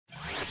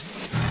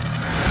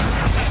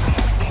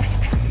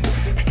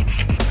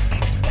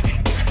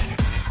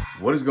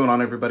What is going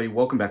on, everybody?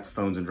 Welcome back to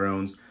Phones and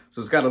Drones.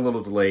 So it's got a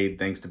little delayed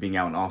thanks to being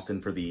out in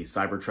Austin for the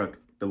Cybertruck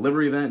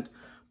delivery event,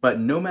 but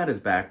Nomad is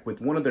back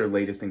with one of their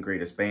latest and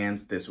greatest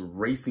bands, this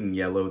racing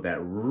yellow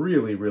that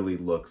really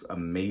looks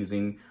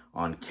amazing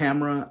on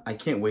camera. I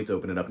can't wait to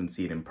open it up and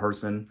see it in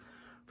person.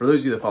 For those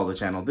of you that follow the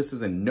channel, this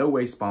is in no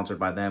way sponsored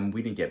by them.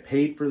 We didn't get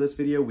paid for this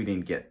video. We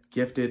didn't get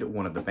gifted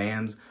one of the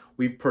bands.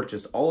 We've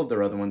purchased all of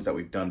their other ones that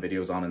we've done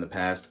videos on in the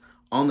past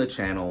on the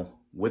channel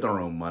with our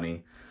own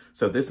money.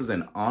 So this is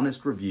an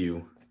honest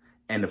review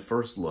and a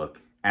first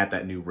look at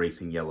that new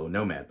racing yellow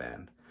Nomad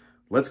band.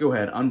 Let's go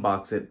ahead,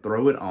 unbox it,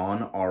 throw it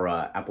on our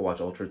Apple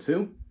Watch Ultra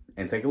 2,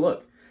 and take a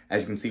look.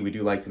 As you can see, we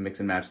do like to mix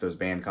and match those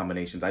band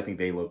combinations. I think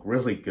they look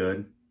really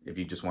good if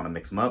you just want to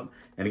mix them up.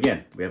 And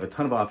again, we have a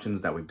ton of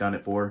options that we've done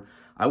it for.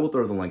 I will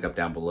throw the link up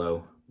down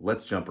below.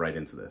 Let's jump right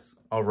into this.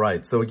 All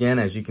right, so again,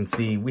 as you can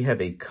see, we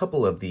have a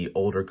couple of the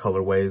older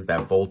colorways,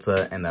 that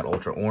Volta and that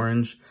Ultra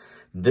Orange.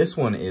 This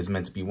one is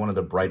meant to be one of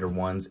the brighter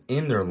ones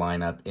in their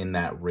lineup in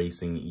that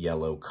racing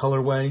yellow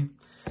colorway.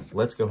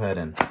 Let's go ahead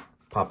and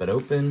pop it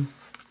open.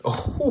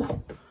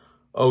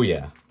 Oh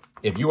yeah.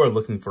 If you are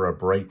looking for a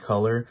bright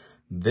color,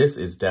 this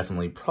is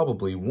definitely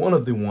probably one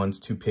of the ones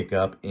to pick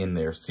up in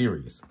their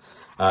series.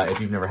 If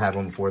you've never had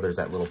one before, there's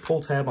that little pull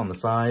tab on the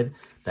side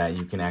that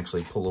you can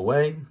actually pull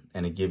away,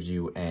 and it gives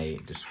you a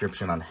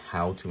description on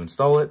how to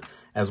install it,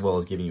 as well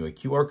as giving you a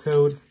QR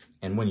code.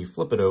 And when you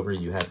flip it over,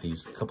 you have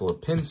these couple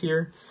of pins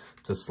here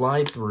to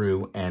slide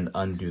through and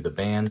undo the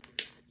band.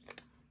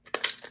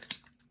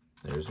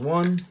 There's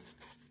one.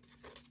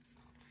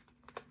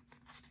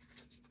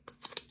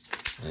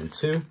 And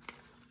two.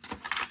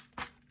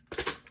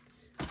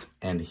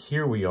 And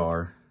here we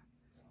are,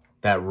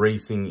 that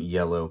racing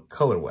yellow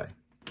colorway.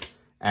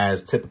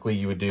 As typically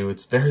you would do,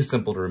 it's very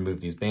simple to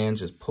remove these bands.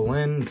 Just pull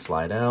in,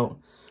 slide out,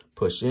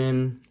 push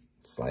in,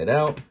 slide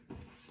out.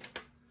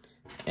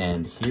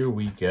 And here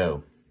we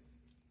go.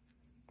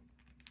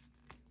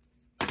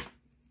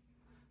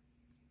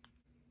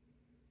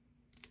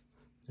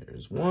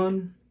 There's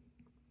one.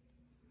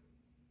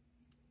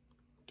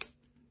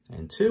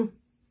 And two.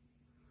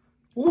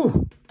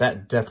 Ooh,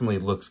 that definitely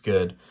looks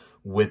good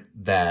with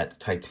that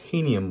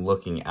titanium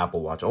looking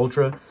Apple Watch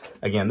Ultra.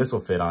 Again, this will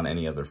fit on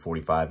any other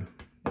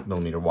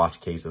 45mm watch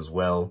case as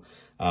well.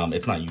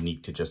 It's not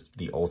unique to just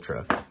the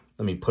Ultra.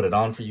 Let me put it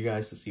on for you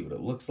guys to see what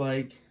it looks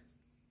like.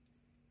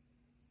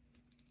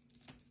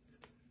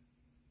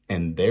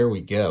 And there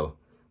we go.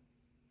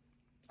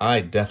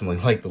 I definitely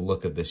like the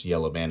look of this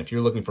yellow band. If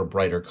you're looking for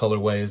brighter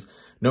colorways,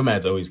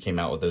 Nomad's always came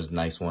out with those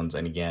nice ones.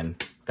 And again,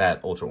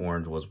 that Ultra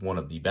Orange was one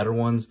of the better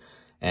ones.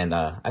 And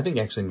I think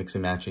actually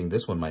mixing matching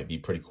this one might be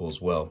pretty cool as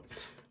well.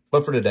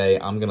 But for today,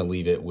 I'm going to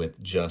leave it with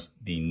just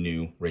the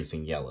new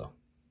racing yellow.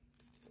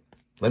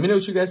 Let me know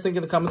what you guys think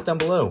in the comments down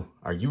below.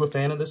 Are you a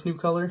fan of this new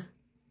color?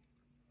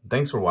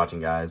 Thanks for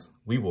watching, guys.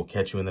 We will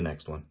catch you in the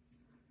next one.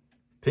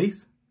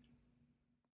 Peace.